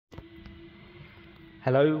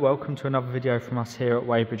Hello, welcome to another video from us here at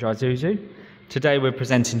Weybridge Isuzu. Today we're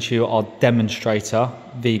presenting to you our Demonstrator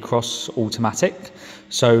V-Cross Automatic.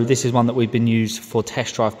 So this is one that we've been used for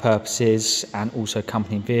test drive purposes and also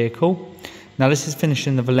company vehicle. Now this is finished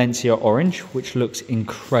in the Valencia orange, which looks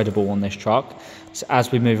incredible on this truck. So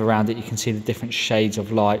as we move around it, you can see the different shades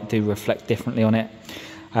of light do reflect differently on it.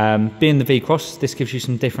 Being the V-Cross, this gives you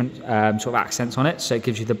some different sort of accents on it. So it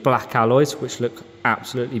gives you the black alloys, which look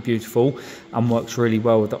absolutely beautiful and works really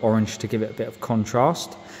well with the orange to give it a bit of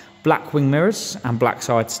contrast. Black wing mirrors and black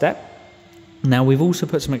side step. Now we've also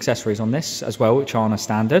put some accessories on this as well, which aren't a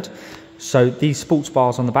standard. So these sports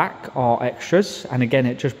bars on the back are extras, and again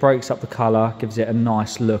it just breaks up the colour, gives it a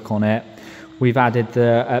nice look on it. We've added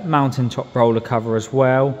the mountaintop roller cover as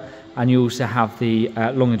well. And you also have the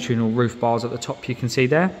longitudinal roof bars at the top, you can see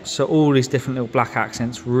there. So all these different little black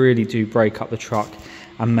accents really do break up the truck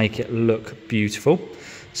and make it look beautiful.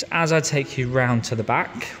 So as I take you round to the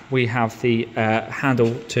back, we have the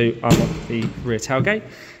handle to unlock the rear tailgate.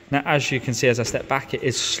 Now as you can see, as I step back, it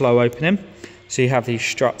is slow opening. So you have these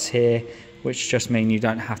struts here, which just mean you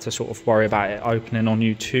don't have to sort of worry about it opening on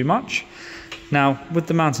you too much. Now with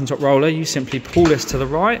the mountaintop roller, you simply pull this to the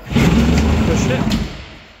right, push it.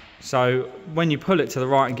 So when you pull it to the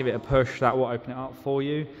right and give it a push, that will open it up for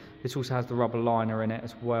you. This also has the rubber liner in it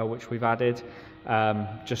as well, which we've added.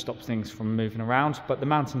 Just stops things from moving around. But the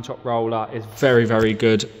mountaintop roller is very, very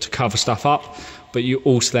good to cover stuff up. But you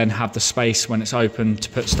also then have the space when it's open to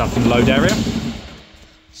put stuff in load area.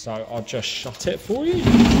 So I'll just shut it for you.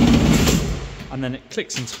 And then it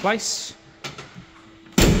clicks into place.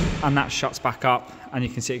 And that shuts back up. And you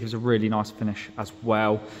can see it gives a really nice finish as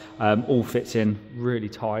well. All fits in really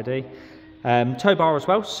tidy. Tow bar as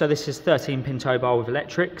well. So this is 13-pin tow bar with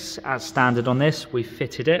electrics as standard on this. We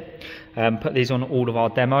fitted it. Put these on all of our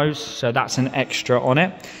demos. So that's an extra on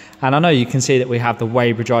it. And I know you can see that we have the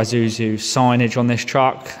Weybridge Isuzu signage on this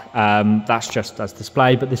truck. That's just as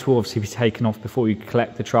display, but this will obviously be taken off before you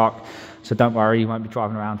collect the truck. So don't worry, you won't be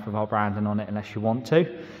driving around with our branding on it unless you want to.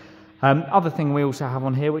 Other thing we also have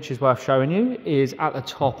on here, which is worth showing you, is at the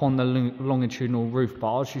top on the longitudinal roof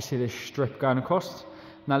bars, you see this strip going across.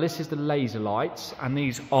 Now this is the Lazor Lights, and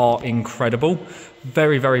these are incredible.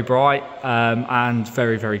 Very, very bright and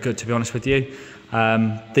very, very good, to be honest with you.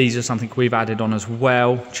 These are something we've added on as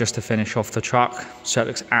well, just to finish off the truck. So it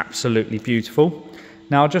looks absolutely beautiful.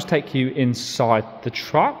 Now I'll just take you inside the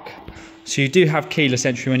truck. So you do have keyless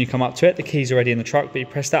entry when you come up to it. The keys are already in the truck, but you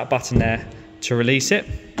press that button there to release it.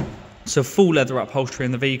 So full leather upholstery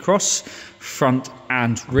in the V-Cross, front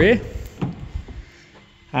and rear.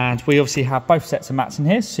 And we obviously have both sets of mats in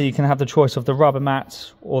here, so you can have the choice of the rubber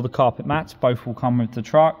mats or the carpet mats. Both will come with the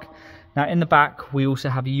truck. Now in the back, we also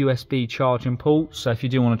have a USB charging port. So if you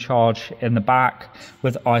do want to charge in the back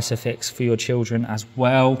with ISOFIX for your children as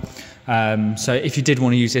well. So if you did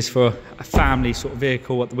want to use this for a family sort of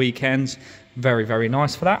vehicle at the weekends, very, very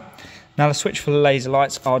nice for that. Now the switch for the Lazor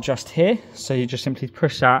lights are just here. So you just simply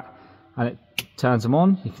push that and it turns them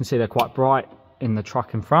on. You can see they're quite bright in the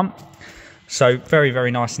truck in front. So very,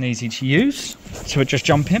 very nice and easy to use. So we just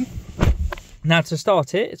jump in. Now to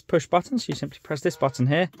start it, it's push button. So you simply press this button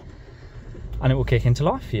here and it will kick into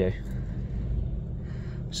life for you.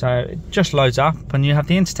 So it just loads up and you have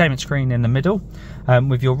the entertainment screen in the middle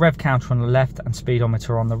with your rev counter on the left and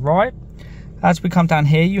speedometer on the right. As we come down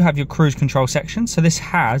here, you have your cruise control section. So this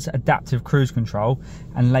has adaptive cruise control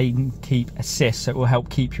and lane keep assist. So it will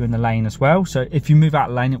help keep you in the lane as well. So if you move out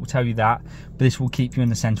of the lane, it will tell you that, but this will keep you in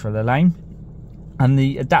the center of the lane. And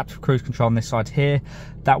the adaptive cruise control on this side here,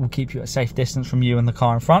 that will keep you at a safe distance from you and the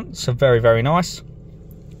car in front. So very, very nice.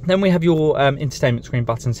 Then we have your entertainment screen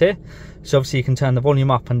buttons here. So obviously you can turn the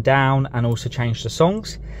volume up and down and also change the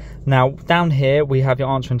songs. Now down here, we have your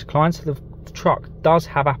answer and decline. So the truck does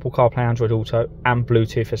have Apple CarPlay, Android Auto and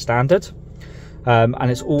Bluetooth as standard,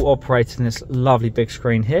 and it's all operated in this lovely big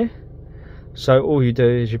screen here. So all you do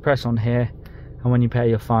is you press on here, and when you pair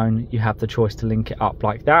your phone, you have the choice to link it up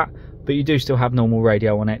like that, but you do still have normal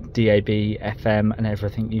radio on it, DAB, FM and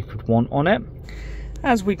everything you could want on it.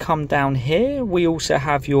 As we come down here, we also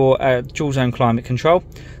have your dual zone climate control.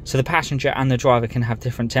 So the passenger and the driver can have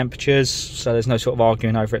different temperatures, so there's no sort of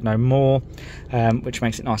arguing over it no more, which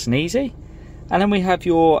makes it nice and easy. And then we have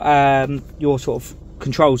your sort of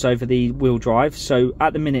controls over the wheel drive. So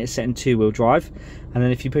at the minute it's set in 2-wheel drive, and then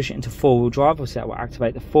if you push it into 4-wheel drive, obviously that will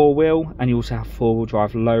activate the 4-wheel, and you also have 4-wheel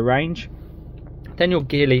drive low range. Then your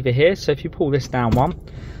gear lever here, so if you pull this down one,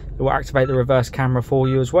 it will activate the reverse camera for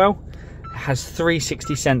you as well. It has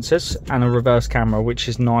 360 sensors and a reverse camera, which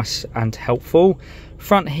is nice and helpful.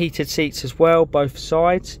 Front heated seats as well, both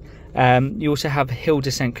sides. You also have hill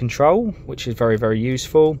descent control, which is very, very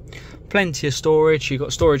useful. Plenty of storage. You've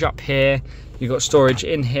got storage up here, you've got storage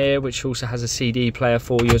in here, which also has a CD player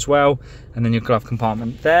for you as well, and then your glove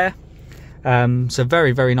compartment there. So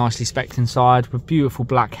very, very nicely spec'd inside with beautiful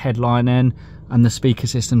black headlining, and the speaker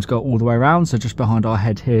system's got all the way around, so just behind our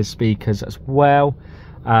head here speakers as well.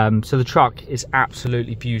 So the truck is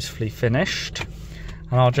absolutely beautifully finished,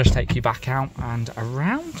 and I'll just take you back out and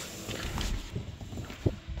around.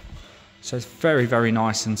 So it's very, very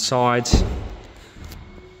nice inside.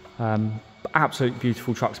 Absolutely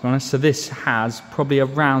beautiful truck, to be honest. So this has probably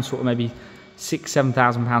around sort of maybe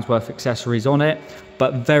 £6,000–7,000 worth of accessories on it,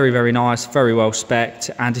 but very, very nice, very well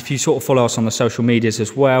spec'd. And if you sort of follow us on the social medias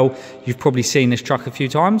as well, you've probably seen this truck a few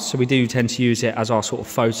times. So we do tend to use it as our sort of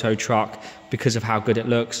photo truck because of how good it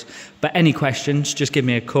looks. But any questions, just give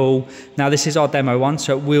me a call. Now this is our demo one,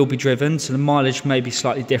 so it will be driven, so the mileage may be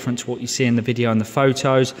slightly different to what you see in the video and the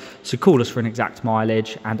photos. So call us for an exact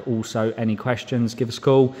mileage, and also any questions, give us a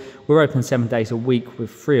call. We're open 7 days a week with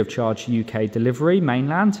free of charge UK delivery,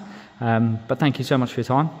 mainland. But thank you so much for your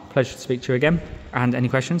time. Pleasure to speak to you again. And any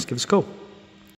questions, give us a call.